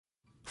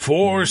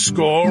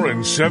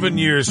407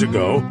 years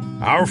ago,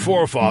 our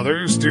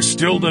forefathers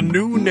distilled a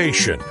new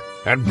nation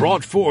and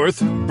brought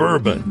forth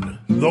bourbon,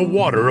 the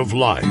water of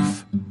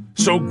life.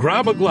 So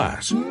grab a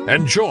glass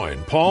and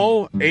join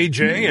Paul,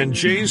 AJ, and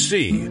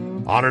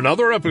JC on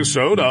another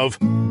episode of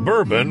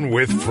Bourbon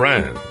with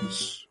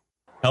Friends.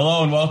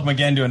 Hello and welcome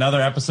again to another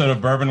episode of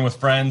Bourbon with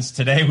Friends.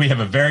 Today we have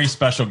a very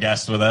special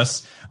guest with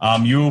us.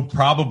 You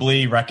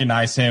probably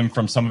recognize him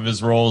from some of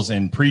his roles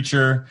in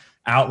Preacher,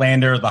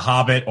 Outlander, The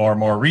Hobbit, or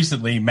more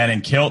recently, Men in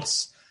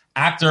Kilts.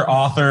 Actor,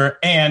 author,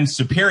 and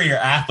superior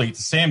athlete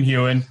to Sam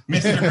Heughan,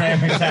 Mr. Graham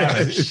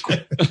McTavish.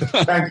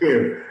 Thank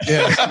you.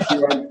 Yeah.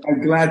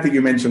 I'm glad that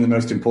you mentioned the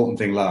most important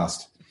thing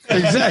last.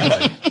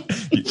 Exactly.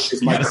 You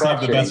got to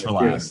save the best for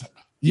last.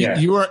 Yeah.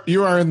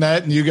 You are in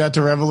that, and you got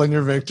to revel in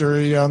your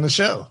victory on the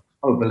show.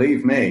 Oh,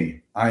 believe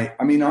me. I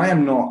mean, I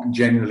am not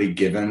generally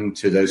given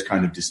to those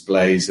kind of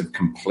displays of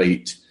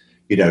complete,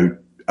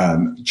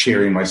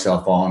 cheering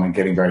myself on and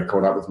getting very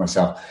caught up with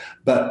myself.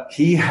 But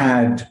he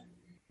had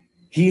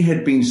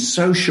been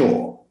so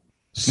sure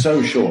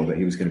that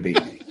he was going to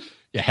beat me.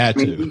 You had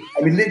to.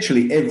 I mean,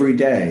 literally every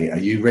day. Are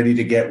you ready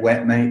to get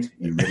wet, mate?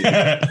 Are you ready?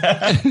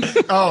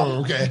 Oh,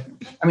 okay.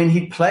 I mean,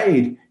 he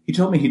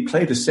told me he'd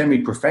played a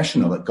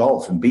semi-professional at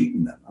golf and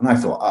beaten them. And I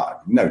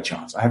thought, no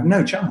chance. I have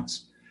no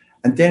chance.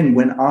 And then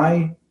when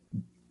I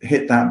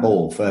hit that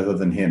ball further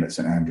than him at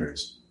St.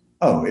 Andrews,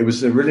 it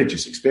was a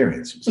religious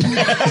experience.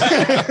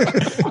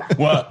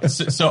 Well,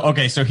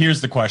 so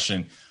here's the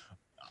question.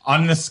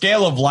 On the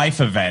scale of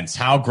life events,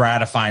 how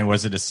gratifying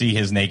was it to see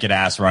his naked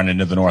ass run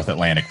into the North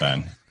Atlantic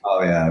then?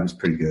 Oh, yeah, it was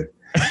pretty good.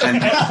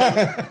 And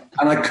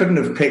I couldn't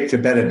have picked a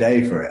better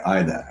day for it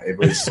either. It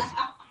was,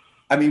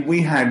 I mean,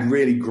 we had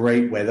really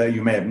great weather.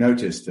 You may have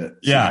noticed that.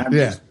 Yeah.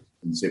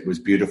 It was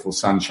beautiful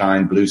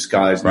sunshine, blue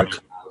skies, right. No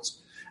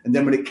clouds. And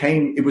then when it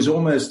came, it was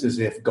almost as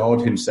if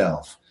God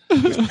himself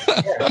was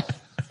like,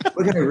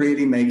 we're going to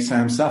really make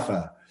Sam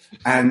suffer.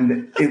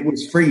 And it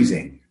was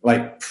freezing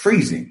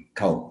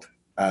cold.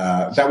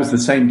 That was the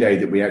same day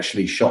that we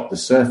actually shot the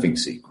surfing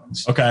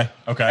sequence. Okay.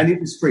 And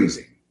it was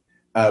freezing.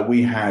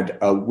 We had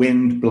a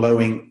wind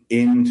blowing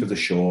into the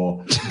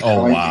shore.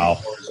 Oh, wow.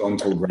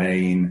 Horizontal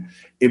rain.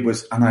 It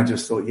was, and I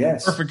just thought,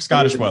 yes. Perfect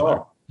Scottish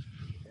weather.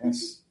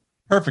 Yes.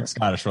 Perfect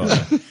Scottish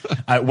weather.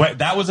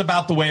 That was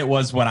about the way it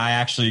was when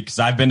because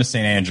I've been to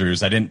St.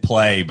 Andrews. I didn't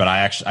play, but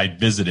I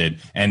visited,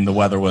 and the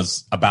weather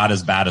was about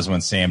as bad as when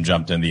Sam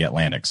jumped in the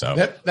Atlantic. So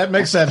that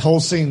makes that whole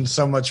scene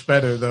so much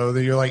better, though,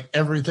 that you're like,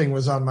 everything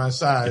was on my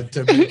side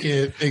to make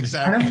it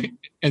exactly.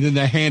 And then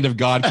the hand of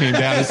God came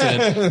down and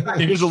said,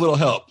 here's a little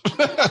help.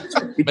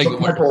 He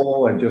took my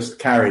ball and just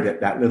carried it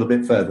that little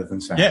bit further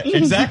than Sam. Yeah,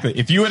 exactly.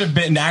 If you would have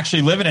been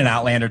actually living in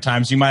Outlander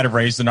times, you might have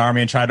raised an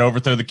army and tried to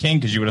overthrow the king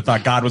because you would have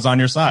thought God was on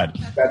your side.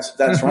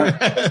 That's right.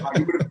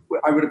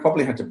 I would have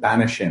probably had to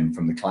banish him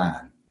from the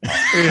clan.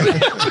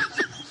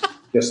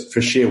 Just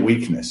for sheer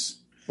weakness.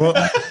 Well,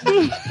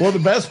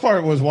 the best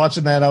part was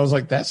watching that. I was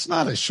like, that's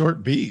not a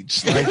short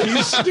beach. Like,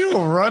 he's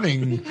still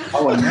running.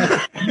 Oh, and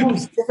that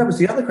was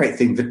the other great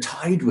thing. The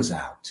tide was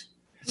out.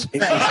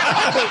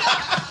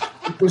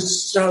 It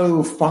was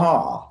so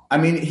far. I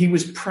mean, he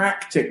was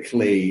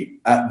practically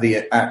at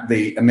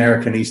the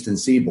American Eastern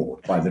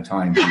Seaboard by the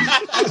time he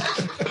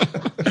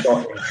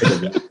got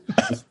into the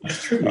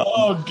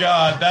Oh,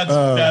 God,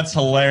 that's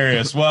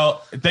hilarious.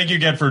 Well, thank you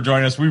again for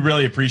joining us. We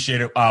really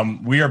appreciate it.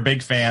 We are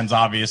big fans,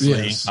 obviously.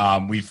 Yes.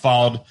 We've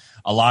followed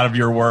a lot of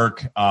your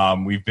work.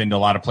 We've been to a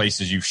lot of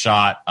places you've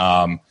shot.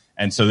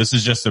 And so this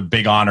is just a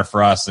big honor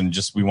for us. And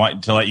we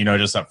want to let you know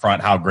just up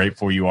front how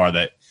grateful you are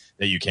that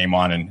you came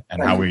on and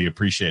how we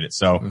appreciate it.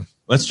 So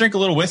let's drink a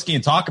little whiskey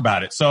and talk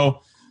about it.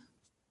 So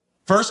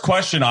first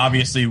question,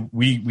 obviously,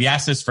 we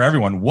ask this for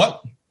everyone.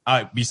 What,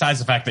 besides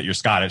the fact that you're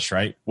Scottish,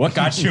 right? What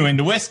got you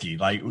into whiskey?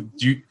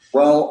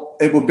 Well,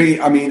 it would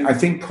be, I mean, I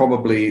think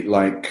probably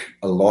like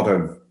a lot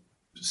of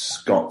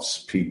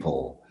Scots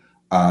people,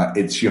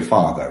 it's your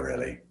father,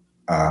 really.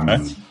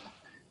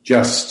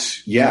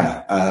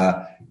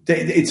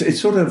 It's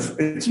sort of,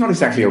 it's not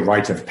exactly a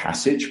rite of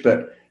passage,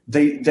 but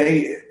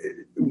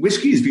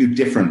whiskey is viewed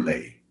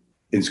differently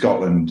in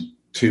Scotland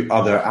to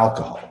other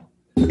alcohol.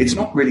 It's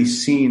not really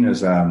seen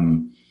as,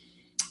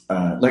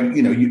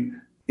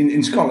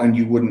 in Scotland,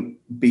 you wouldn't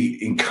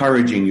be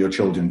encouraging your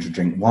children to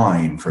drink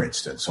wine, for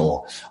instance,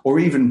 or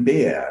even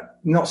beer.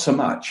 Not so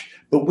much.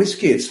 But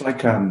whiskey, it's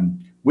like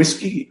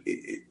whiskey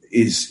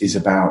is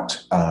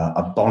about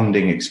a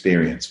bonding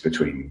experience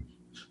between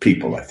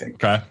people, I think.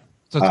 Okay,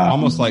 so it's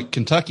almost like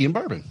Kentucky and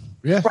bourbon.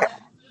 Yeah, right.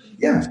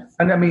 Yeah,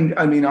 and I mean,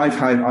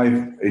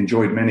 I've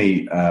enjoyed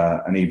many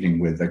an evening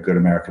with a good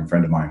American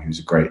friend of mine who's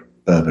a great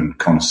bourbon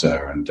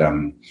connoisseur, and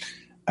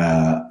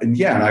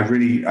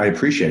I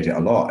appreciate it a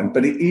lot.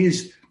 But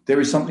there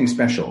is something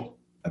special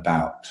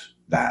about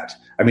that.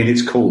 I mean,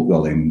 it's called,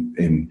 well,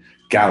 in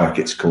Gaelic,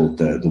 it's called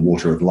the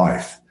water of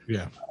life.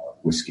 Yeah,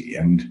 whiskey,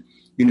 and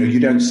you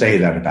don't say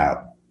that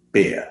about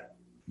beer,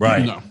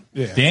 right? No.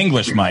 Yeah. The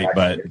English might,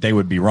 but they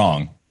would be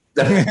wrong.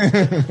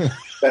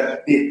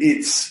 But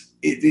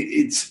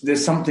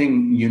there's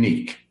something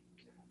unique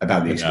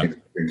about the experience.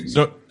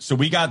 So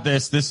we got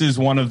this. This is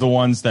one of the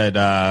ones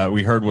that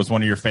we heard was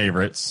one of your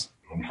favorites.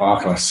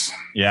 Farkless.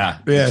 Yeah.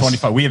 Yes.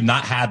 25. We have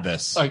not had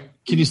this.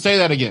 Can you say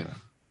that again?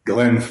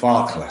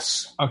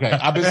 Glenfarclas. Okay,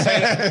 I've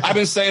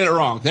been saying it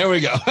wrong. There we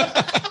go.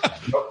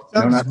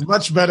 Sounds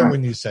much better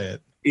when you say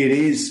it. It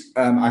is.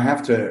 I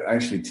have to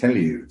actually tell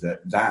you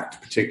that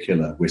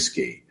particular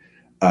whiskey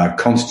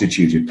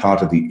constituted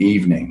part of the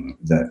evening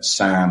that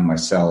Sam,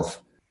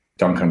 myself,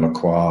 Duncan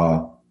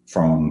Lacroix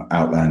from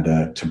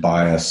Outlander,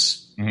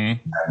 Tobias, and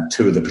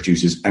two of the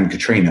producers, and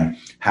Katrina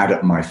had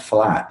at my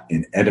flat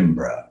in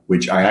Edinburgh,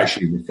 which I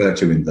actually refer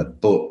to in the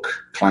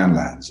book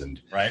Clanlands. And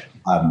right.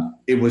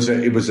 It was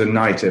a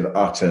night of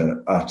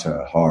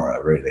utter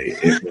horror, really.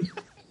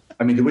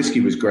 The whiskey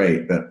was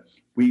great, but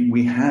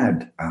we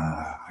had,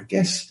 I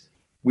guess,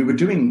 we were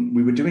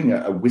doing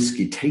a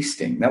whiskey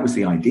tasting. That was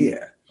the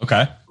idea.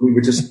 Okay. We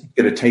were just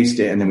going to taste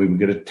it, and then we were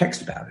going to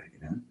text about it,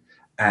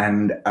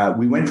 And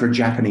we went for a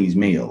Japanese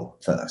meal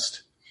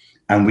first,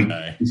 and we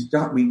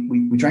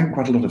drank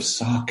quite a lot of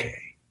sake.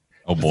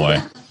 Oh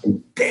boy!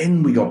 And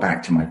then we got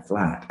back to my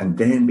flat, and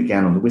then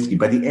began on the whiskey.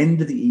 By the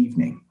end of the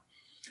evening,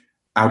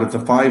 out of the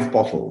 5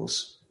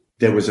 bottles,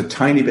 there was a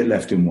tiny bit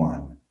left in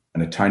one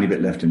and a tiny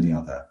bit left in the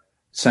other.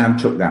 Sam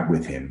took that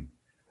with him.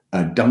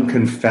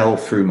 Duncan fell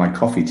through my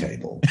coffee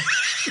table.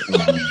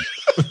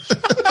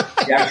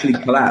 He actually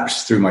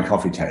collapsed through my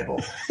coffee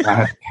table. I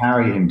had to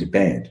carry him to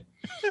bed.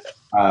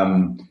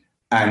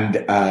 And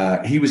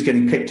he was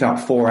getting picked up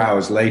 4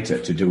 hours later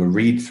to do a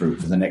read-through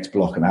for the next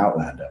block of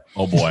Outlander.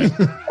 Oh, boy.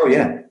 Oh,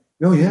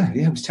 yeah,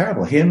 it was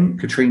terrible. Him,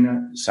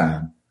 Katrina,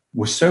 Sam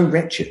were so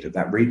wretched at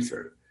that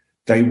read-through.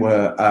 They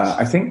were,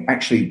 I think,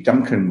 actually,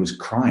 Duncan was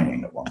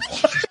crying at one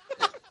point.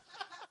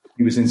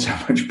 He was in so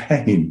much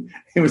pain.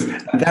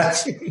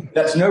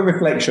 That's no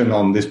reflection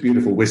on this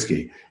beautiful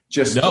whiskey.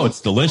 No,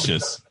 it's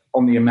delicious.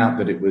 On the amount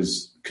that it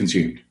was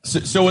consumed.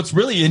 So what's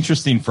really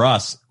interesting for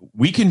us,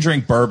 we can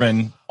drink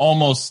bourbon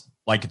almost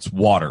like it's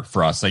water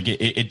for us. Like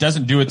it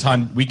doesn't do a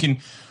ton. We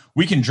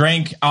can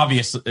drink,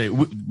 obviously,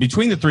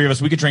 between the three of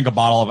us, we could drink a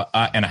bottle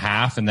and a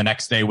half, and the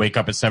next day wake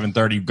up at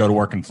 7:30, go to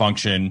work and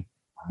function.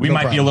 We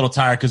might be a little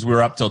tired because we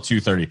were up till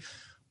 2:30.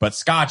 But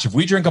Scotch, if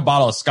we drink a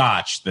bottle of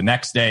Scotch, the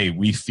next day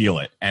we feel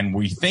it, and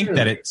we think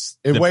that it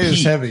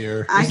weighs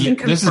heavier. I can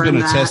confirm this has been a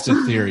that.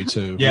 tested theory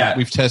too. Yeah,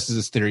 we've tested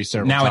this theory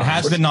several times. Now it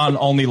has been on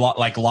only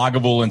like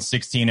Lagavulin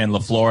 16 and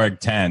Lafleur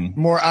 10.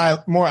 More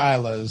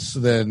Islas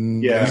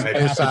than I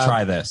have to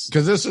try this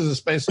because this is a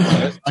space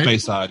side.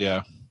 Space side,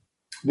 yeah.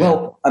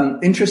 Well,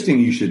 interesting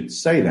you should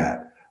say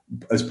that.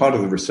 As part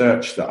of the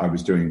research that I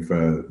was doing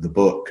for the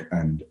book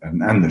and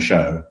the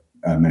show,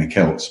 Many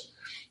Kilts,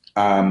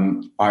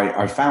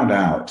 I found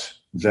out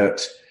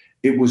that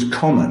it was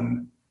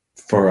common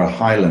for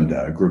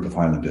a group of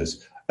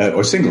Highlanders,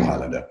 or a single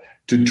Highlander,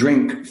 to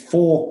drink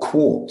 4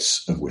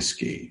 quarts of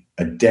whiskey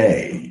a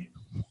day.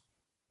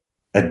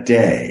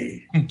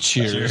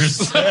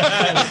 Cheers.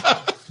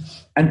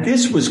 And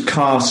this was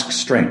cask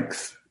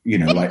strength,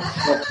 like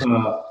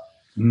proper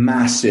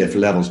massive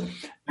levels.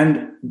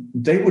 And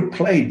they would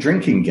play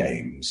drinking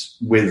games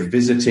with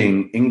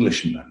visiting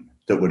Englishmen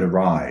that would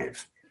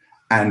arrive.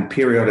 And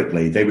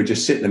periodically, they would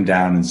just sit them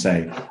down and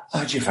say,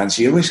 "Oh, do you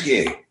fancy a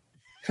whiskey?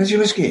 Fancy a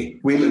whiskey?"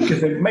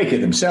 Because they'd make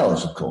it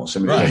themselves, of course. I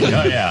mean, right.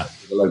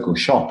 The local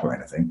shop or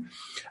anything.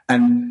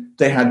 And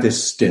they had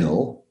this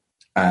still,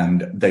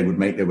 and they would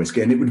make their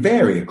whiskey. And it would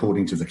vary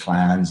according to the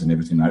clans and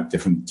everything, like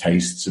different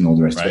tastes and all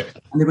the rest of it.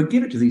 And they would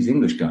give it to these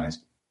English guys.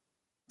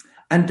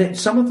 And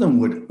some of them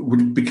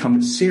would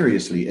become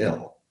seriously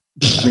ill.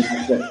 I mean,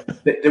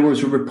 there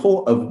was a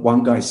report of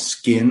one guy's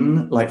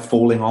skin, like,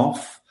 falling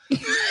off.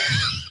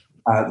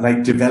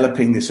 Like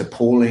developing this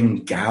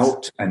appalling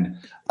gout and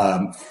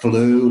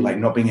flu, like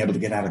not being able to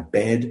get out of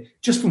bed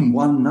just from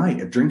one night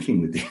of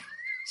drinking with these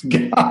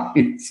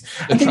guys.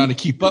 They're trying to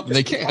keep up, and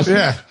they can't.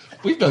 Yeah,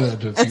 we've done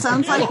that. It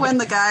sounds like when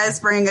the guys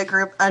bring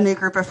a new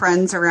group of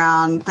friends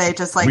around, they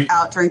just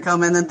out drink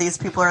them, and then these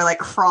people are like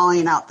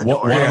crawling out the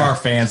door. One of our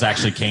fans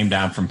actually came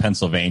down from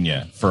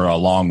Pennsylvania for a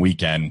long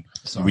weekend.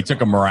 We took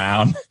them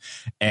around,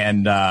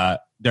 and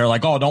they're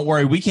like, "Oh, don't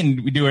worry, we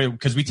do it,"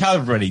 because we tell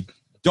everybody,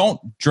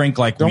 don't drink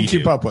like we do. Don't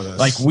keep up with us.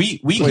 Like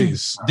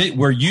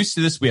we're used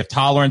to this. We have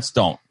tolerance.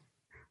 Don't.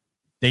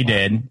 They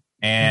did.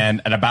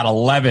 And at about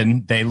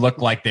 11, they looked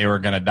like they were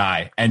going to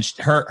die. And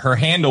her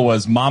handle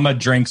was Mama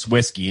Drinks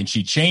Whiskey. And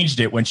she changed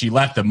it when she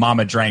left to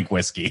Mama Drank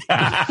Whiskey. No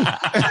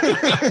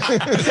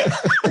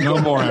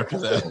more after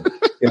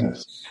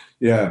that.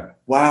 Yeah.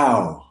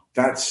 Wow.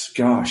 That's,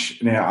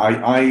 gosh. Now,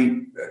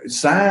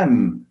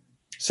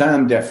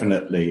 Sam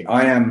definitely,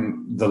 I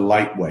am the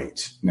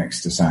lightweight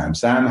next to Sam.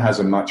 Sam has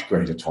a much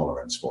greater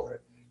tolerance for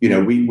it.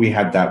 We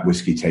had that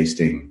whiskey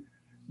tasting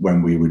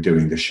when we were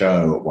doing the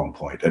show at one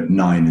point at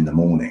 9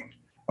 a.m,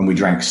 and we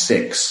drank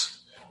 6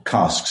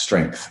 cask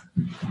strength.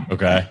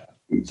 Okay.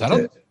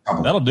 That'll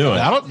do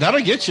it.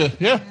 That'll get you.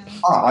 Yeah.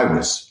 I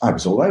was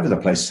all over the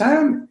place.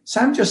 Sam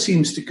just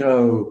seems to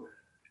go,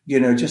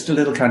 just a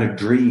little kind of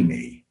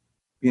dreamy.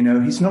 He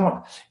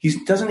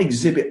doesn't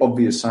exhibit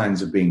obvious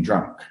signs of being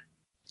drunk.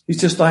 He's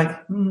just like,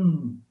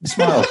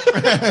 smiles.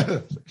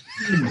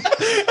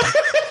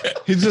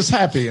 He's just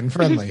happy and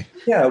friendly.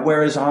 Yeah,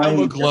 whereas A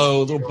little glow,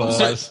 a little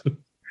buzz.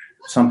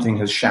 something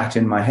has shat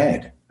in my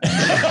head.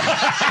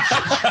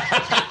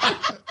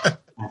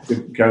 Have to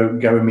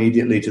go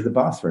immediately to the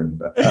bathroom.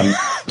 But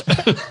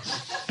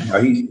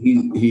no,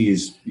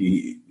 he's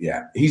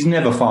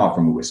never far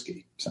from a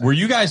whiskey. So. Were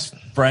you guys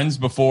friends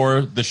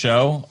before the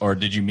show, or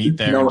did you meet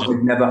there? No,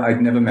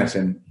 I'd never met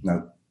him.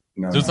 No.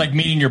 So it's like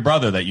meeting your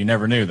brother that you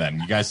never knew. Then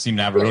you guys seem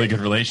to have a really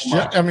good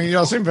relationship. Yeah, I mean,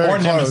 y'all seem very Or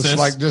close, nemesis.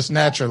 like just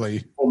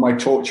naturally. Or my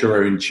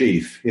torturer in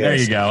chief. Yes. There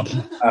you go.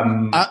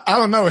 I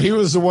don't know. He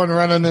was the one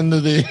running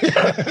into the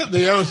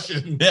the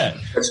ocean. Yeah,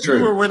 That's true.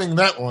 You were winning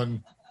that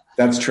one.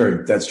 That's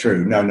true.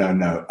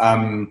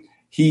 No.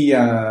 He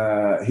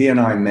and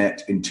I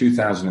met in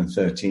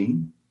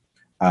 2013.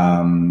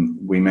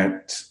 We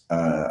met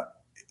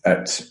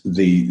at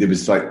there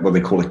was like what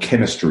they call a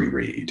chemistry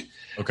read.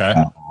 okay.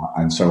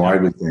 And so I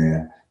was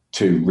there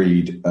to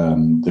read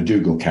the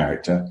Dougal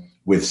character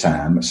with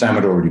Sam. Sam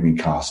had already been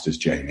cast as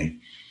Jamie.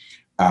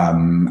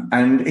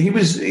 And he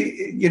was,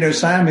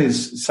 Sam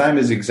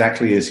is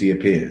exactly as he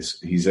appears.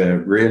 He's a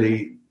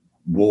really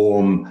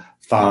warm,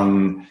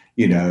 fun,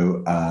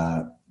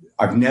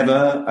 I've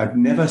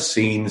never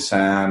seen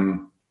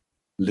Sam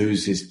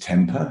lose his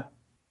temper.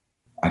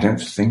 I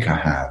don't think I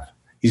have.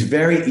 He's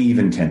very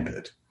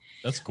even-tempered.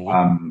 That's cool.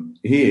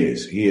 He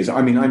is.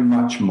 I mean, I'm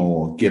much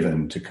more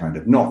given to kind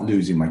of not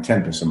losing my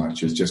temper so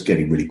much as just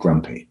getting really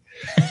grumpy.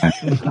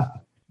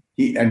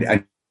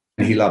 And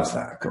he loves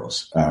that, of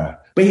course.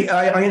 But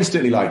I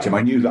instantly liked him.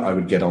 I knew that I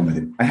would get on with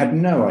him. I had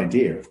no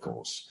idea, of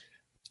course,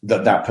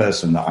 that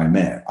person that I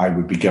met, I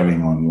would be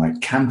going on like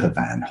camper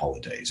van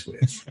holidays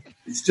with.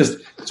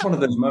 It's one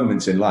of those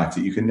moments in life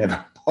that you can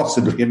never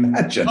possibly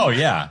imagine. Oh,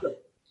 yeah.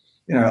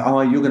 You're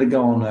going to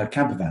go on a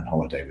camper van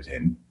holiday with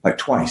him like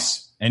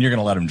twice. And you're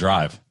going to let him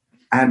drive.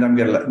 And I'm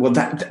going to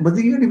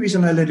the only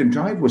reason I let him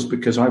drive was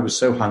because I was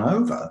so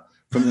hungover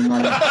from the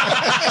night.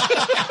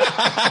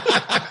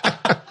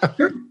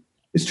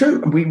 It's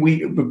true.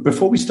 We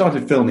before we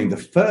started filming, the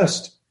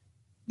first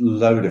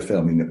load of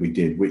filming that we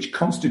did, which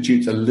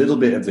constitutes a little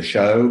bit of the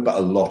show, but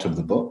a lot of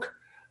the book.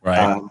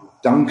 Right.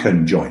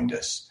 Duncan joined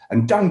us,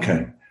 and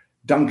Duncan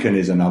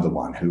is another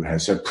one who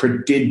has a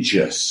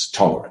prodigious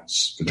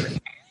tolerance for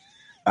drink.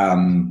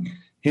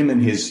 Him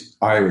and his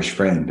Irish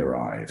friend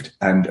arrived,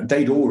 and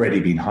they'd already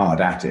been hard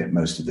at it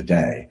most of the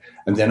day.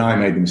 And then I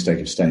made the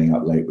mistake of staying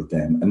up late with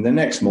them. And the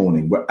next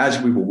morning,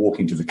 as we were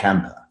walking to the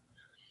camper,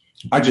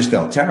 I just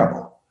felt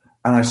terrible.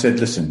 And I said,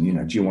 listen,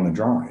 do you want to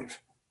drive?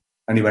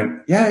 And he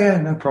went, yeah,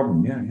 no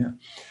problem. Yeah.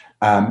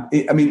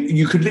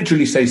 You could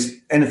literally say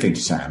anything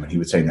to Sam and he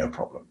would say, no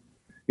problem.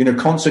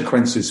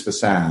 Consequences for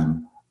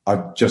Sam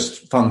are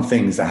just fun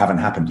things that haven't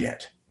happened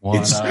yet. One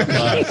of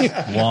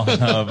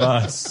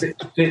us.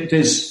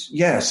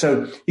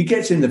 So he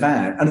gets in the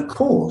van, and of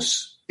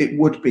course, it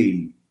would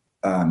be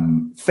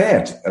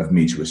fair of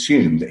me to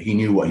assume that he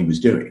knew what he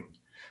was doing.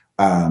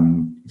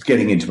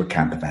 Getting into a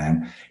camper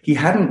van, he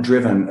hadn't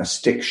driven a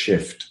stick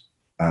shift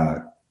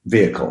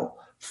vehicle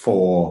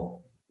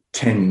for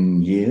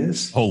 10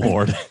 years. Oh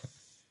Lord!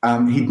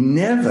 He'd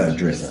never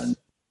driven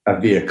a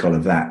vehicle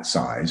of that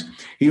size.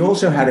 He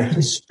also had a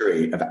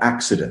history of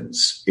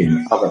accidents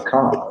in other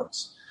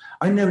cars.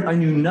 I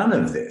knew none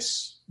of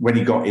this when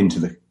he got into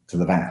the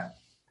van.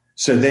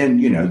 So then,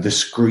 the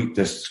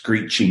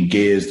screeching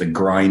gears, the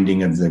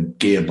grinding of the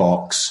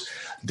gearbox,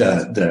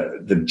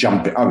 the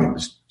jumping. I mean, it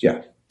was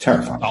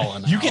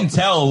terrifying. You can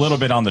tell a little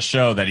bit on the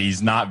show that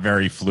he's not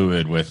very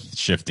fluid with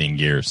shifting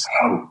gears.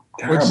 Oh,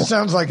 terrible. Which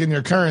sounds like in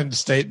your current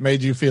state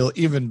made you feel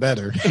even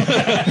better.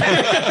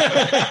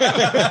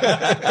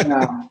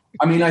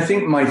 I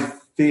think my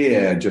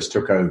fear just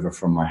took over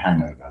from my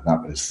hangover.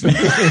 That was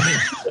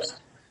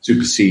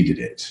superseded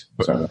it.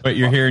 But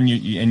you're here and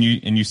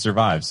you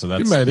survived. So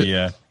that's you made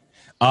it.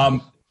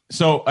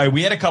 So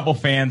we had a couple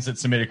fans that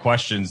submitted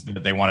questions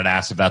that they wanted to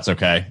ask if that's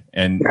okay,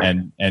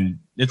 and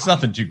it's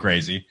nothing too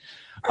crazy.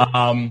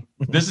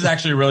 This is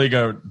actually really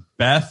good.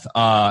 Beth,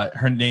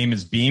 her name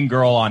is Beam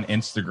Girl on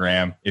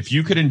Instagram. If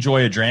you could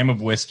enjoy a dram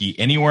of whiskey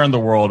anywhere in the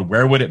world,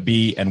 where would it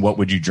be, and what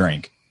would you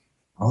drink?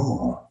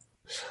 Oh,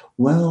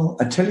 well,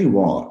 I tell you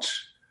what.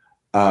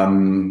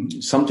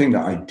 Something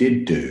that I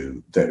did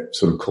do that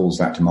sort of calls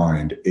that to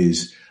mind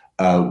is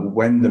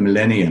when the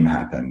millennium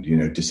happened,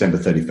 December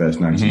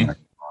 31st, 1999,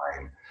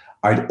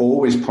 I'd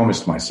always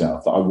promised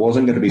myself that I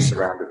wasn't going to be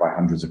surrounded by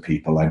hundreds of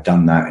people. I'd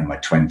done that in my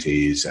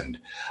 20s, and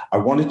I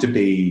wanted to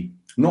be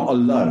not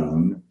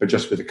alone, but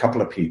just with a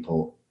couple of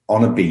people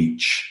on a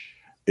beach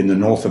in the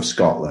north of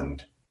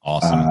Scotland.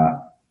 Awesome.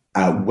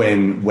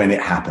 When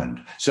it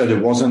happened. So there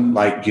wasn't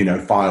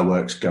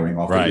fireworks going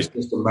off. Right. It was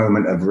just a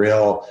moment of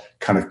real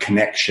kind of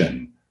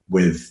connection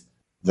with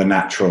the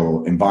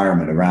natural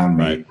environment around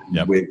me. Right.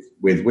 Yep.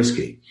 with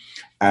whiskey.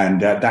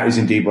 And that is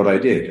indeed what I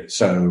did.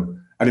 So,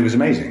 and it was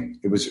amazing.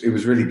 It was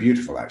really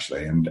beautiful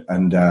actually. And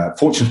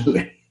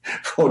fortunately,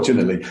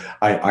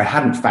 I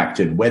hadn't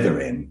factored weather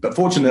in, but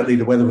fortunately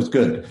the weather was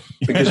good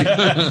because it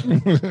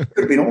could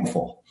have been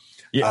awful.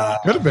 Yeah,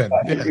 could have been.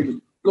 It was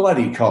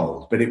bloody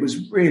cold, but it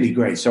was really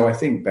great. So I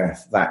think,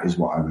 Beth, that is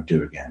what I would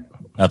do again.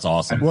 That's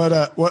awesome.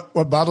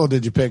 What bottle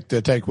did you pick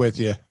to take with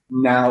you?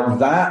 Now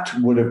that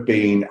would have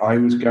been, I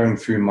was going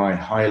through my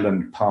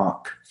Highland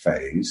Park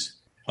phase.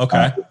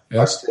 Okay.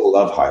 I still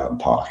love Highland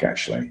Park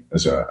actually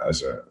as a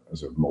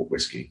malt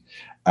whiskey.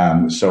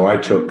 So I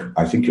took,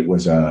 I think it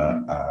was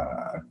at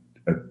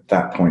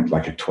that point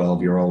like a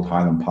 12-year-old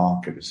Highland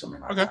Park. It was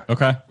something like that.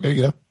 Okay. There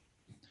you go.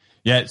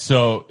 Yeah.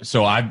 So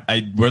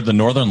I were the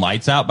Northern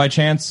Lights out by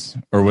chance,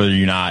 or were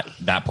you not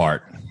that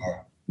part?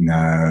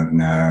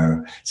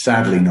 No,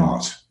 sadly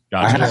not.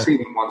 Gotcha. I have seen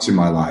them once in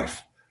my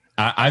life.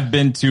 I've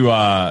been to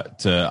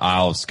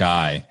Isle of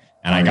Skye,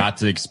 and I got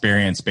to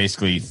experience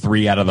basically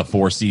 3 out of the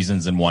 4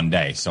 seasons in one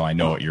day. So I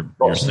know what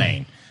you're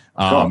saying.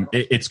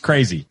 It's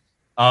crazy.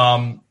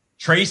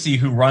 Tracy,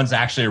 who runs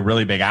actually a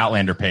really big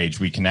Outlander page,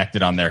 we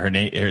connected on there. Her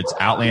name, it's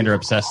Outlander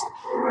Obsessed.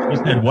 She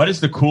said, "What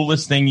is the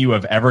coolest thing you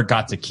have ever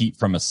got to keep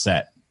from a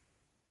set?"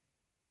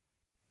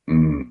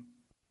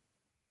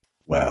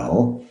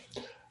 Well,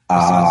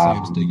 Besides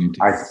Sam's dignity.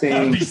 I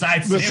think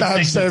Besides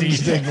Besides Sam's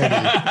Sam's dignity.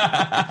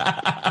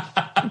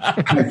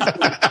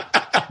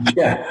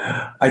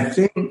 yeah, I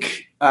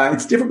think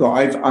it's difficult.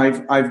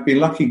 I've been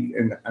lucky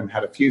and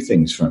had a few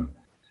things from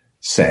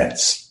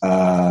sets.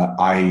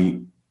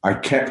 I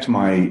kept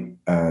my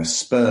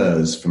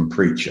spurs from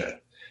Preacher.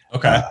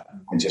 Okay.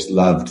 I just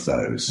loved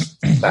those.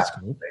 That's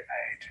cool. They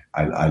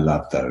made. I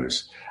loved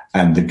those,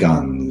 and the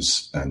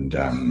guns and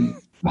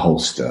the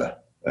holster.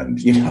 And,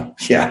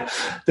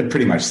 they're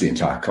pretty much the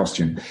entire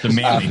costume. The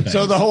mainly thing.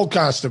 So the whole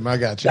costume, I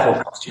got you. The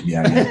whole costume,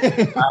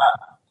 yeah.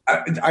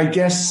 I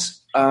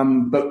guess,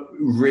 but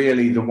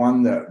really the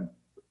one that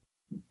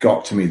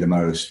got to me the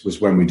most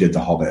was when we did The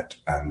Hobbit,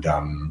 and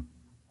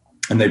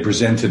they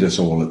presented us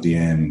all at the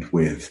end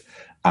with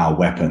our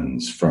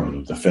weapons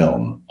from the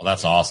film. Well,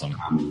 that's awesome.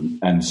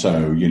 And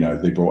so,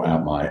 they brought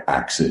out my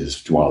axes,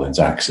 Dwalin's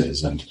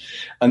axes, and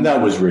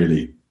that was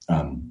really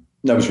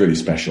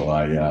special.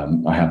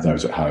 I have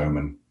those at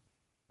home,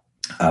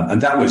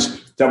 and that was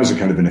a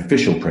kind of an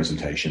official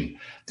presentation.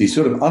 The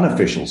sort of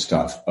unofficial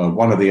stuff,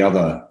 one of the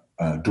other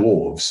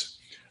dwarves,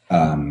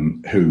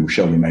 who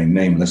shall remain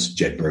nameless,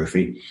 Jed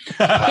Brophy.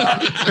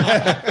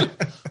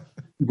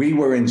 We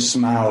were in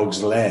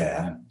Smaug's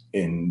lair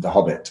in The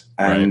Hobbit,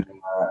 and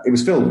it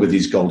was filled with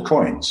these gold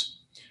coins,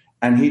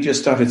 and he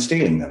just started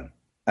stealing them,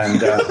 and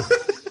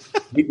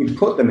he would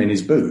put them in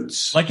his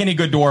boots, like any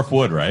good dwarf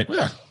would, right?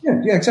 Yeah,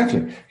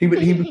 exactly. He would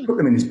put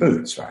them in his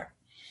boots, right?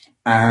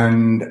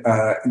 And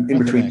in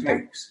between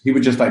takes, he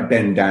would just like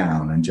bend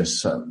down and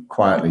just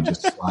quietly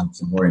just slide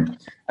some more in.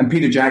 And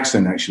Peter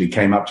Jackson actually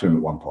came up to him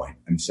at one point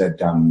and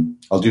said,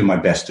 "I'll do my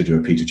best to do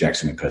a Peter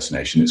Jackson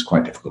impersonation. It's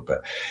quite difficult."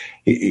 But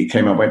he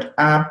came up and went,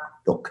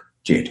 "Look,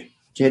 Jed,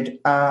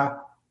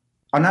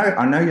 I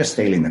know you're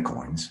stealing the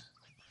coins.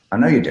 I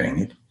know you're doing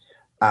it.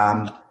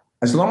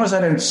 As long as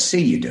I don't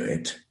see you do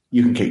it,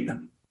 you can keep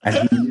them."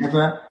 And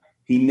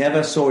he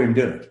never saw him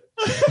do it.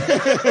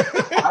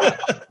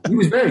 He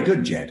was very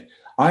good, Jed.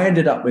 I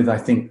ended up with, I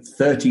think,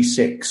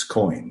 36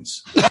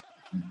 coins.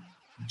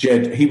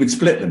 Jed, he would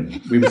split them.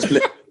 We would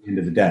split them at the end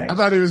of the day. I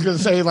thought he was going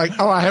to say, like,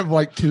 I have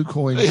like 2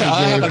 coins he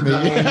gave me.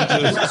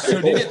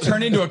 So did it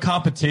turn into a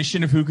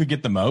competition of who could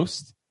get the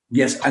most?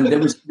 Yes, and there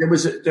was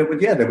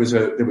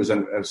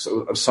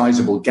a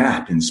sizable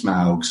gap in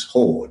Smaug's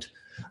hoard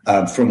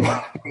from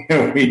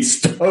we'd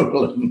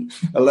stolen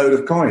a load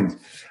of coins.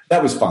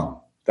 That was fun.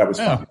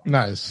 Fun.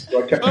 Nice.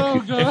 So If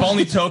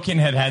only Tolkien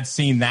had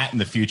seen that in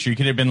the future, he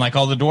could have been like,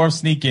 "Oh, the dwarves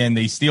sneak in,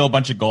 they steal a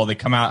bunch of gold, they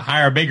come out,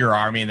 hire a bigger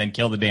army, and then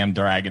kill the damn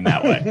dragon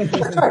that way."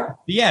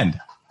 The end.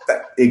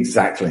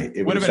 Exactly.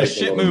 It would have been a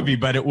shit movie,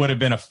 but it would have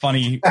been a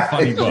funny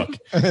book.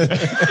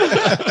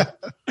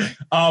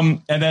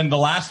 And then the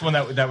last one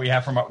that we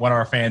have from one of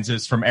our fans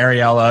is from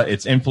Ariella.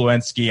 It's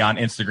Influensky on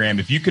Instagram.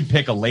 If you could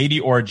pick a lady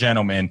or a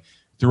gentleman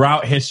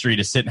throughout history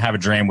to sit and have a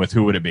dram with,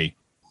 who would it be?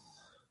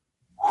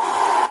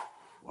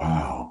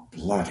 Wow,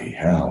 bloody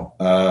hell.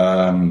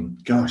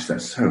 Gosh,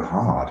 that's so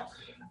hard.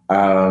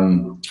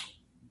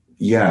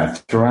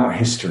 Throughout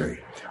history.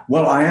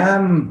 Well, I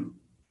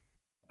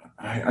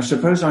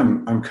suppose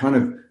I'm kind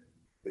of,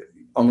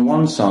 on the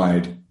one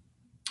side,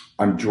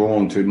 I'm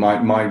drawn to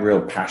my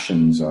real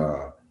passions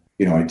are,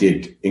 I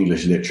did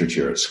English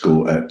literature at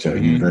school, at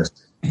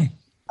university.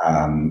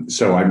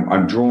 So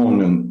I'm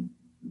drawn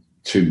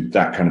to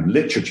that kind of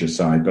literature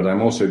side, but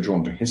I'm also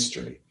drawn to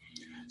history.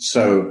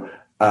 So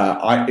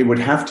it would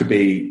have to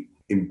be,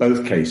 in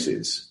both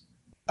cases,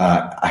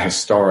 a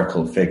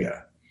historical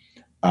figure.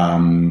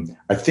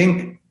 I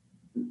think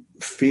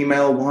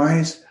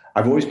female-wise,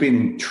 I've always been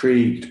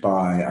intrigued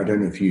by, I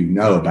don't know if you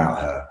know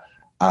about her,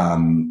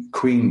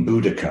 Queen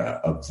Boudica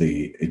of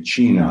the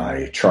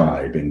Iceni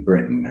tribe in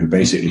Britain, who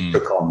basically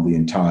took on the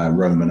entire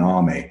Roman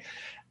army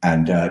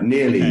and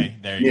nearly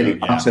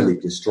utterly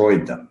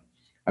destroyed them.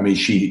 I mean,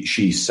 she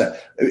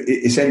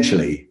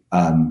essentially,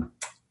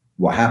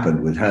 what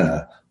happened with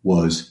her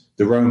was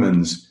the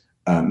Romans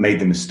made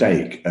the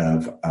mistake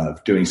of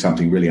doing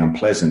something really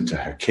unpleasant to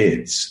her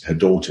kids, her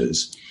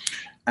daughters,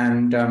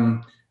 And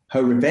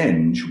her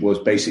revenge was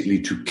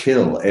basically to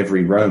kill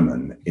every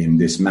Roman in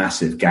this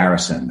massive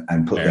garrison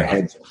and put their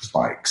heads on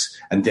spikes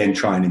and then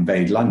try and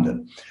invade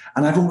London.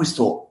 And I've always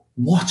thought,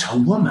 what a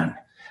woman.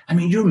 I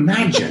mean, you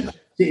imagine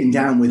sitting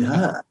down with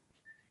her.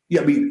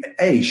 Yeah, I mean,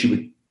 she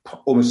would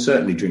almost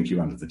certainly drink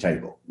you under the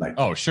table. Like,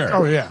 oh, sure.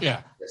 Oh,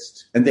 yeah.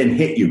 And then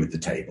hit you with the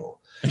table.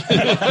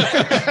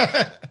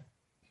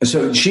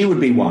 So she would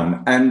be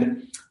one.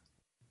 And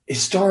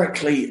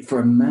historically,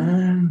 for a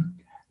man,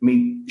 I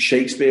mean,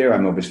 Shakespeare,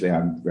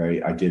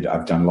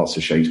 I've done lots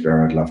of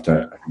Shakespeare. I'd love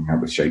to hang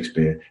out with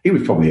Shakespeare. He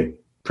was probably a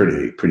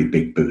pretty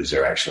big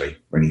boozer, actually,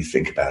 when you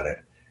think about it.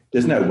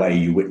 There's no way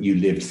you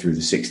lived through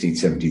the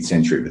 16th, 17th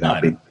century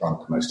without being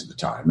drunk most of the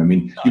time. I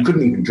mean, you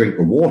couldn't even drink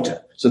the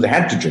water. So they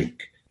had to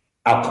drink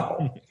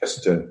alcohol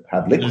just to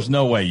have liquid. There's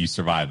no way you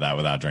survive that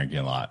without drinking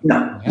a lot.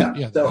 No.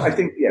 So I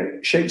think,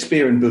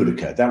 Shakespeare and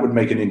Boudica, that would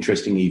make an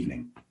interesting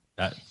evening.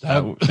 That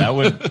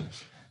would.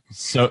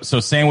 So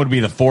Sam would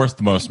be the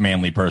fourth most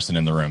manly person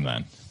in the room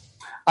then.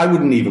 I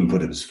wouldn't even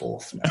put him as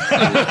fourth. No.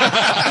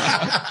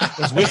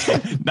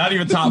 Not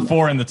even top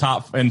four in the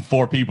top and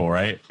four people,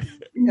 right?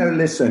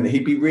 Listen,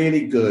 he'd be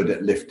really good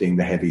at lifting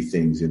the heavy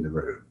things in the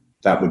room.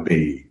 That would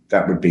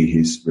be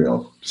his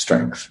real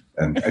strength,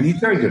 and he's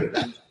very good at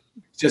that.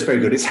 He's just very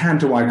good. It's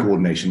hand-to-eye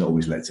coordination that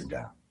always lets him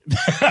down.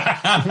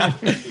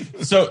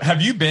 So,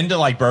 have you been to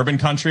like bourbon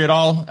country at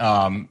all?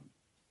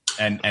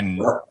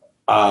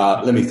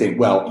 Let me think.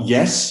 Well,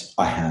 yes,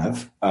 I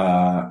have.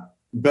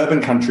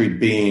 Bourbon country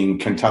being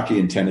Kentucky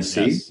and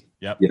Tennessee. Yes.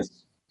 Yep. Yes.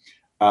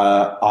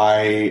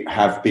 I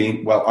have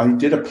been. Well, I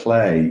did a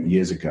play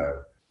years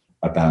ago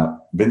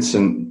about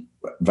Vincent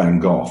van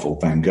Gogh, or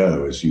Van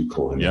Gogh, as you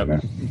call him.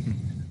 Yep.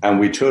 And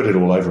we toured it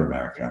all over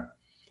America.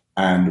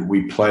 And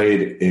we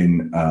played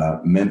in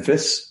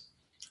Memphis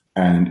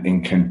and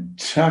in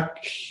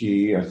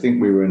Kentucky. I think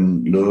we were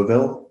in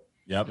Louisville.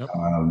 Yep.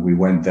 We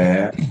went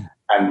there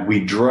and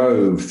we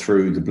drove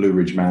through the Blue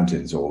Ridge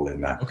Mountains all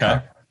in that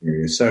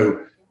area. So,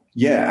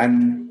 yeah.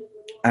 And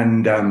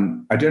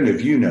I don't know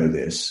if you know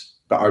this,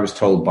 but I was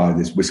told by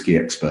this whiskey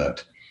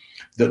expert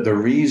that the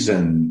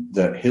reason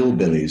that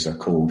hillbillies are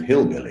called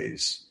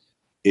hillbillies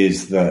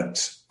is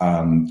that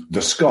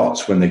the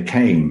Scots, when they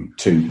came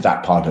to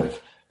that part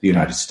of the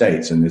United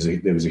States, and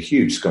there was a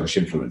huge Scottish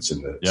influence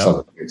in the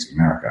southern states of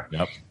America.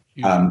 Yep.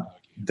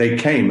 They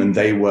came and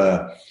they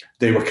were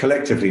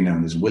collectively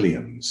known as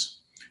Williams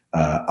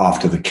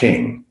after the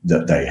king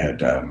that they had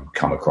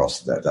come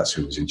across. That's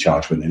who was in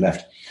charge when they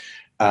left.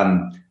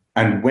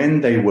 And when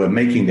they were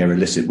making their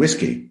illicit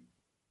whiskey,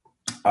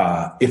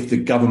 if the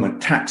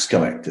government tax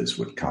collectors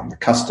would come, the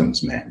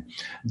customs men,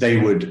 they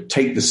would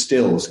take the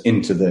stills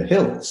into the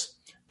hills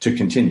to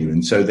continue.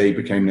 And so they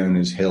became known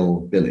as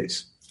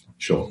hillbillies.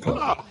 Sure.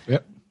 Oh,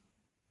 yep.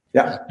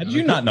 Yeah. How did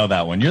you not know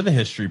that one? You're the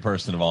history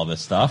person of all this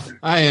stuff.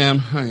 I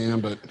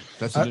am, but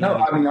that's no.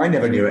 I mean, I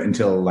never knew it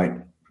until like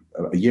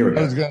a year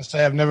ago. I was going to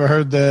say I've never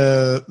heard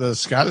the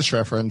Scottish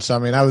reference. I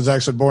mean, I was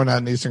actually born out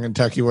in Eastern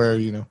Kentucky, where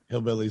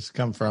hillbillies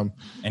come from,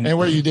 and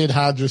where you did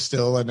Hydra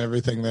still and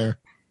everything there.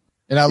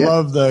 And I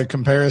love the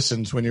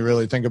comparisons when you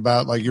really think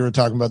about, like you were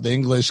talking about, the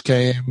English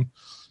came.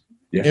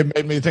 Yeah. It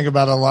made me think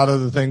about a lot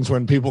of the things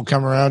when people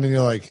come around and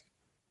you're like,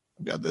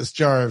 I've got this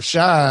jar of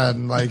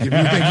shine. Like, if you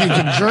think you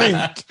can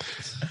drink,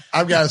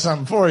 I've got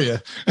something for you.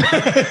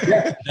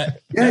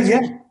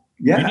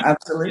 Yeah,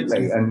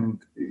 absolutely.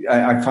 And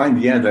I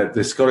find, that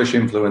the Scottish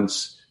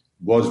influence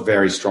was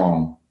very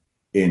strong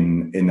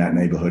in that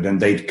neighborhood.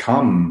 And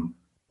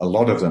a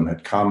lot of them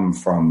had come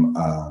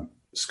from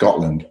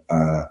Scotland,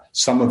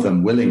 some of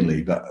them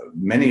willingly, but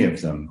many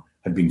of them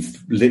had been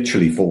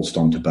literally forced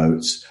onto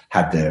boats,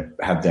 had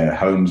their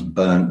homes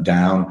burnt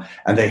down,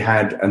 and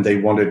they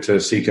wanted to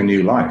seek a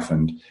new life,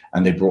 and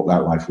they brought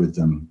that life with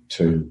them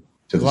to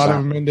the South. A lot South.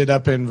 of them ended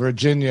up in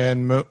Virginia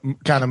and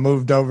kind of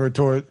moved over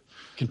toward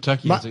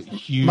Kentucky. Has a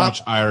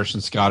huge Irish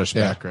and Scottish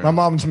background. My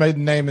mom's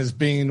maiden name is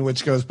Bean,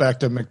 which goes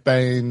back to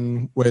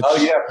McBain. Which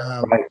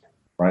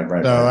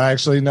right. So I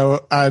actually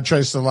know I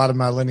traced a lot of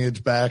my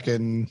lineage back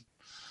and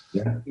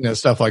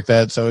stuff like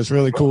that. So it's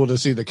really cool to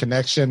see the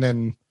connection.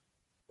 And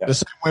the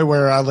same way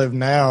where I live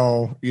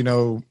now,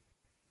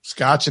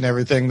 Scotch and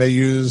everything, they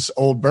use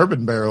old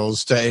bourbon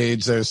barrels to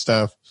age their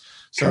stuff.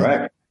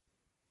 So,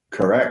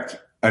 Correct.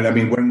 And I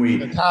mean, when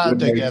we're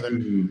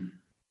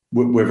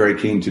very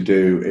keen to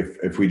do,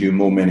 if we do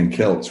More Men in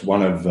Kilts,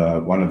 one of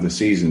the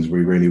seasons,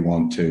 we really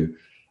want to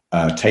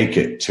take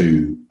it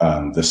to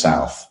the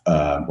South,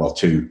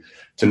 to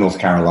North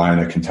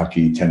Carolina,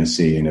 Kentucky,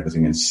 Tennessee, and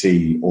everything, and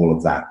see all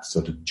of that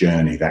sort of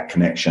journey, that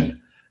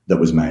connection that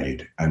was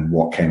made, and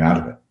what came out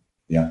of it.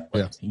 Yeah.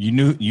 You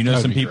know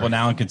some people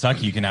now in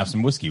Kentucky you can have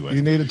some whiskey with.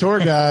 You need a tour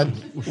guide.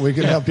 We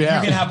can help you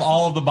out. You can have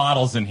all of the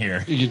bottles in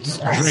here. You just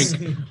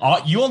drink.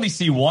 You only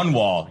see one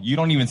wall. You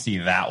don't even see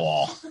that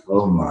wall.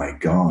 Oh my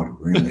God,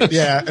 really?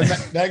 Yeah, and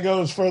that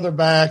goes further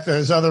back.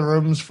 There's other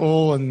rooms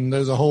full, and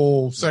there's a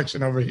whole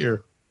section over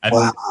here.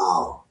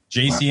 Wow.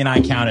 JC and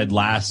I counted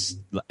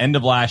end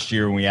of last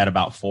year when we had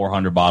about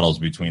 400 bottles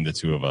between the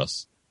two of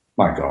us.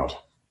 My God.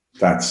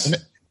 That's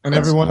And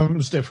every one of them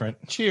is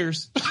different.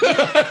 Cheers.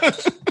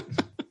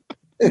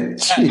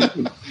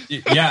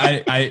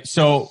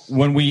 So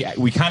when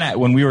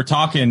we were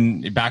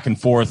talking back and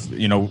forth,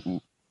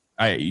 you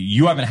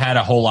haven't had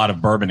a whole lot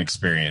of bourbon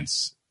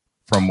experience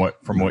from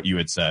what you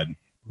had said.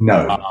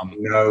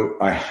 No,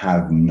 I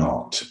have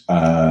not.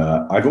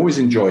 I've always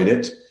enjoyed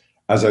it.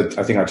 As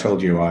I think I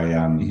told you,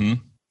 I've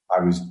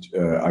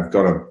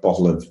got a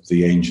bottle of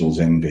the Angel's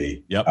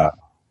Envy. Yep.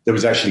 That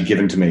was actually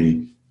given to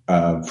me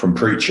from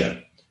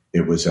Preacher.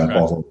 It was a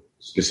bottle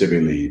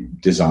specifically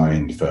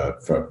designed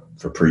for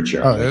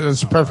Preacher. Oh,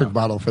 it's a perfect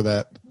bottle for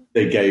that.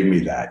 They gave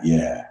me that,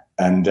 yeah.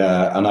 And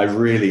I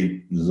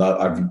really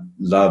I've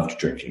loved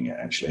drinking it,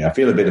 actually. I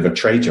feel a bit of a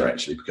traitor,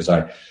 actually, because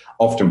I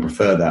often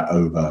prefer that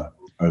over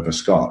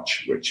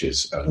Scotch, which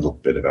is a little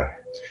bit of a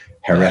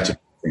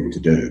heretical thing to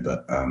do.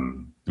 But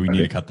do we need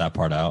to cut that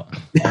part out?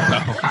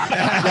 That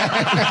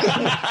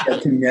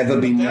can never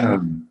be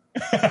known.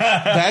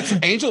 That's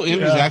Angel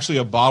Envy is actually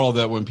a bottle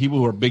that when people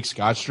who are big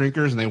Scotch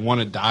drinkers and they want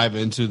to dive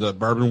into the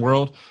bourbon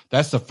world,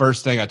 that's the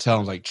first thing I tell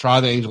them. Like, try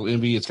the Angel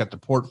Envy. It's got the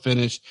port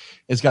finish.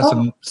 It's got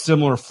some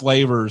similar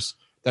flavors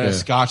that a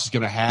Scotch is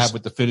going to have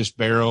with the finished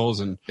barrels,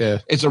 and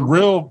it's a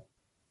real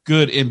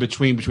good in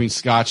between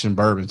Scotch and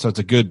bourbon. So it's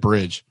a good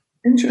bridge.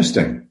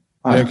 Interesting.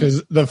 Yeah,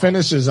 because the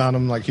finishes on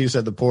them, like he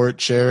said, the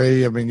port,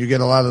 sherry. I mean, you get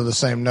a lot of the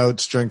same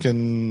notes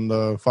drinking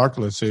the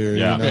Farkless here.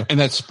 Yeah, and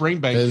that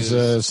Springbank is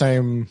the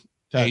same.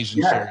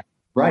 Asian sherry.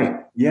 Right.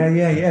 Yeah.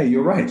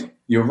 You're right.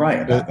 You're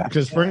right about that.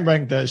 Because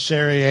Springbank does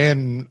sherry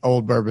and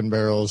old bourbon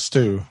barrels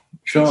too.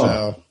 Sure.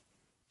 So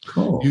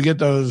cool. You get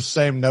those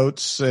same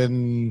notes,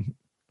 and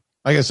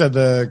like I said,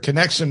 the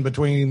connection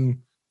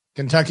between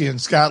Kentucky and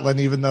Scotland,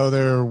 even though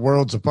they're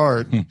worlds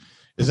apart,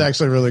 is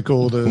actually really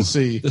cool to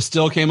see. The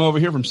still came over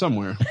here from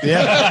somewhere.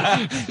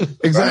 Yeah,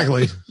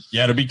 exactly.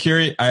 Yeah, to be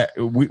curious,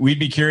 we'd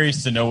be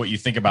curious to know what you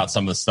think about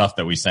some of the stuff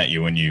that we sent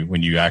you when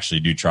you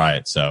actually do try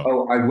it.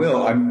 So, I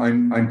will.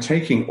 I'm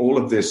taking all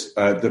of this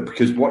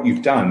because what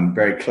you've done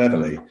very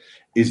cleverly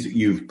is that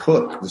you've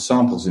put the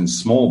samples in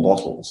small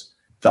bottles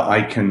that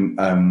I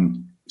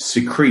can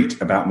secrete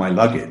about my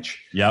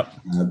luggage. Yep.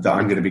 That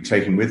I'm going to be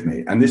taking with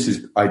me, and this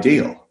is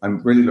ideal.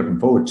 I'm really looking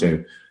forward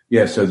to.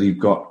 Yeah. So you've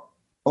got.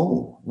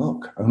 Oh,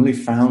 look! Only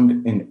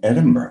found in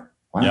Edinburgh.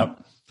 Wow.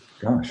 Yep.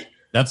 Gosh.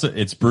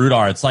 It's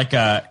Brudar. It's like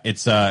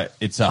it's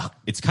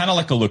kind of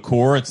like a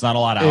liqueur. It's not a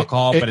lot of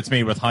alcohol, but it's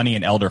made with honey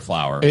and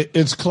elderflower.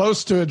 It's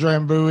close to a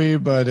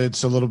Drambuie, but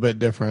it's a little bit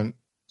different.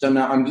 So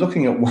now I'm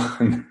looking at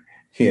one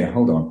here.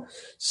 Hold on.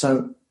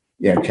 So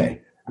yeah,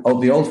 okay. Oh,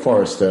 the Old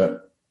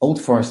Forester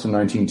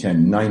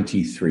 1910,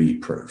 93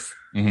 proof.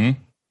 Mm-hmm.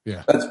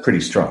 Yeah, that's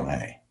pretty strong,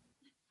 eh?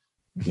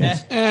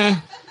 Yes.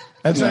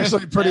 That's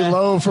actually pretty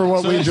low for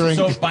what we drink.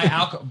 So by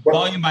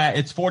volume by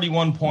it's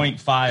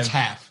 41.5. It's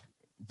half.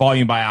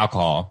 Volume by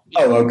alcohol.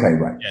 Oh, okay,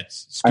 right. Yeah,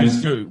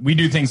 we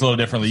do things a little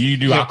differently. You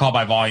do alcohol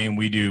by volume.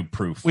 We do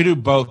proof. We do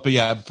both, but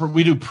yeah,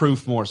 we do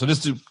proof more. So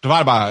just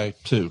divide by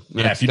 2.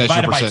 Yeah, if you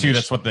divide it by 2,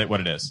 that's what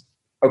it is.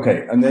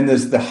 Okay, and then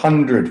there's the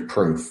 100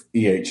 proof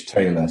E.H.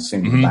 Taylor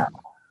single barrel.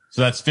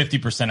 So that's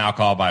 50%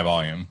 alcohol by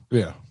volume.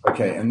 Yeah.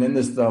 Okay, and then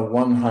there's the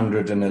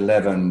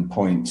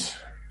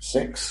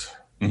 111.6.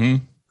 Mm-hmm.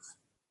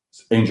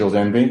 Angel's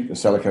Envy, the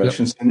Cellar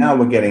Collection. So now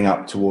we're getting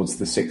up towards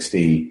the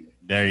 60.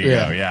 There you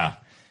go, yeah.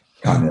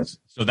 Kind of.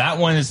 So that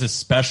one is a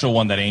special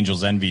one that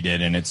Angel's Envy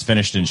did, and it's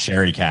finished in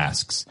sherry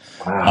casks.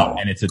 Wow.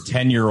 And it's a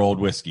 10-year-old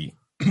whiskey.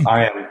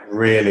 I am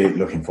really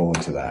looking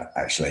forward to that,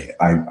 actually.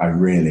 I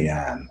really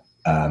am.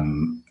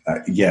 I'm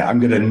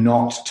going to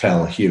not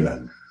tell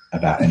Ewan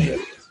about any of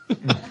it.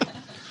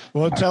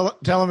 Well,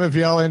 tell him if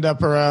y'all end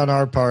up around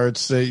our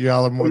parts that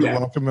y'all are more than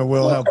welcome, and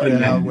we'll help you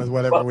out with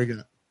whatever we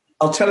got.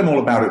 I'll tell him all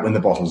about it when the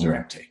bottles are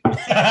empty.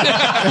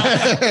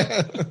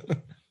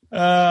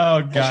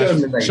 Oh,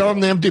 gosh. Show him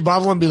the empty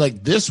bottle and be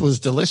like, this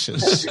was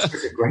delicious. This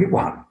was a great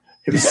one.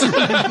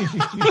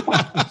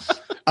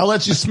 I'll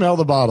let you smell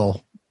the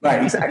bottle.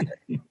 Right,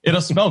 exactly. It'll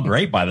smell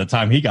great by the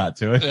time he got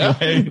to it.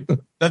 Yeah.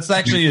 That's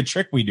actually a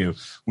trick we do.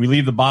 We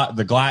leave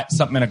the glass,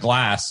 something in a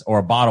glass or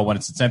a bottle when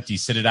it's empty,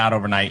 sit it out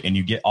overnight, and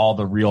you get all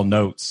the real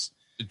notes.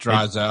 It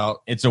dries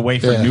out. It's a way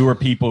for newer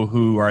people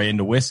who are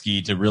into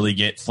whiskey to really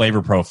get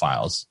flavor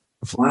profiles.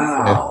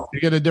 Wow. You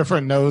get a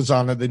different nose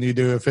on it than you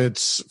do if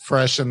it's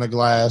fresh in the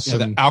glass. Yeah,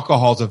 the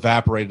alcohol's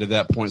evaporated at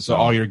that point, so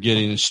all you're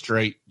getting is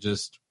straight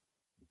just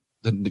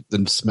the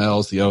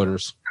smells, the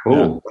odors.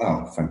 Cool. Yeah.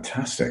 Wow,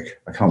 fantastic.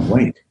 I can't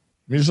wait.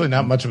 I'm usually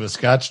not much of a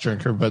Scotch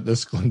drinker, but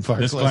this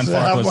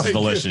Glenfarclas is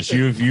delicious.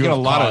 You get a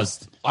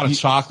lot of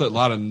chocolate, a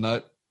lot of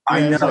nut.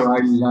 I know.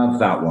 I love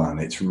that one.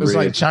 It's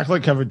like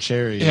chocolate covered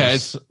cherries. Yeah,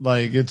 it's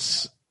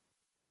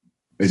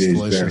delicious. Very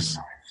nice.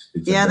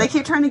 They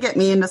keep trying to get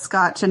me into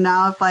Scotch, and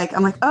now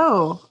I'm like,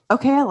 oh,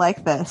 okay, I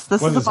like this.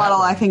 This is a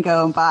bottle I can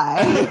go and buy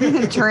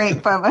and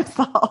drink by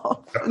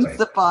myself and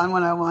sip on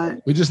when I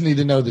want. We just need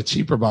to know the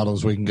cheaper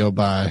bottles we can go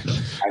buy.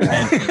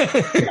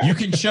 You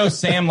can show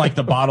Sam like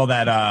the bottle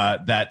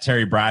that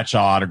Terry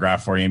Bradshaw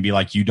autographed for you and be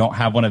like, you don't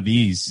have one of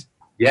these.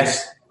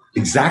 Yes,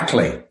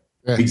 exactly.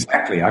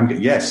 Exactly. I know.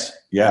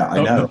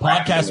 The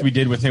podcast we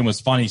did with him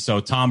was funny. So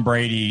Tom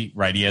Brady,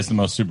 right? He has the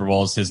most Super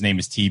Bowls. His name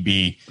is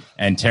TB,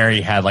 and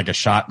Terry had like a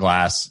shot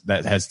glass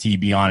that has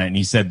TB on it, and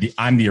he said,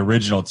 "I'm the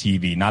original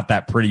TV, not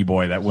that pretty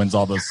boy that wins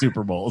all those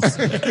Super Bowls."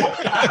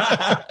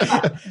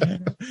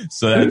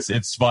 So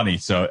it's funny.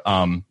 So,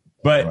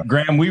 but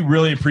Graham, we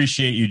really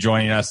appreciate you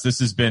joining us. This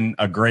has been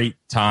a great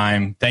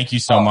time. Thank you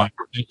so much.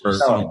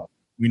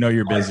 We know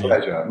you're busy.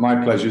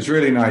 My pleasure. It's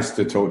really nice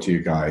to talk to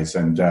you guys,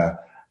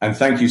 and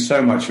thank you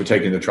so much for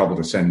taking the trouble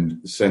to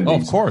send these.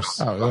 Of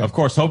course. Of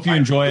course. Hope you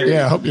enjoy it.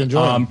 Yeah, I hope you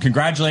enjoy it.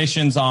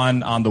 Congratulations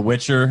on The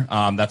Witcher.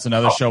 That's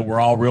another show we're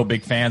all real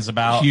big fans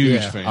about.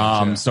 Huge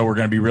fans. So we're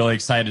going to be really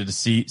excited to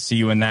see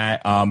you in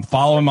that.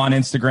 Follow him on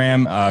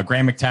Instagram,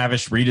 Graham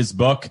McTavish. Read his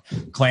book,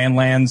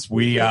 Clanlands.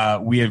 We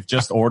have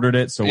just ordered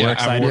it, so we're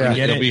excited to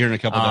get it. It'll be here in a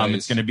couple days.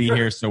 It's going to be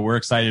here, so we're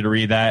excited to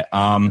read that.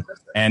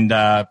 And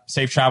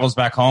safe travels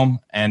back home,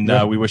 and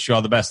we wish you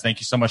all the best. Thank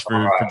you so much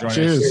for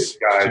joining us.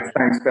 Guys.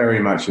 Thanks very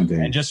much indeed.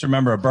 And just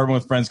remember, a bourbon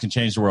with friends can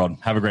change the world.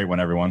 Have a great one,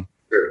 everyone.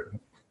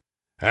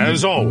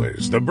 As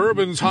always, the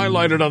bourbons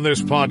highlighted on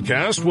this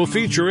podcast will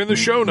feature in the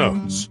show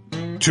notes.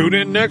 Tune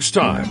in next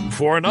time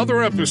for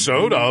another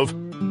episode of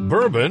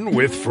Bourbon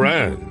with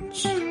Friends.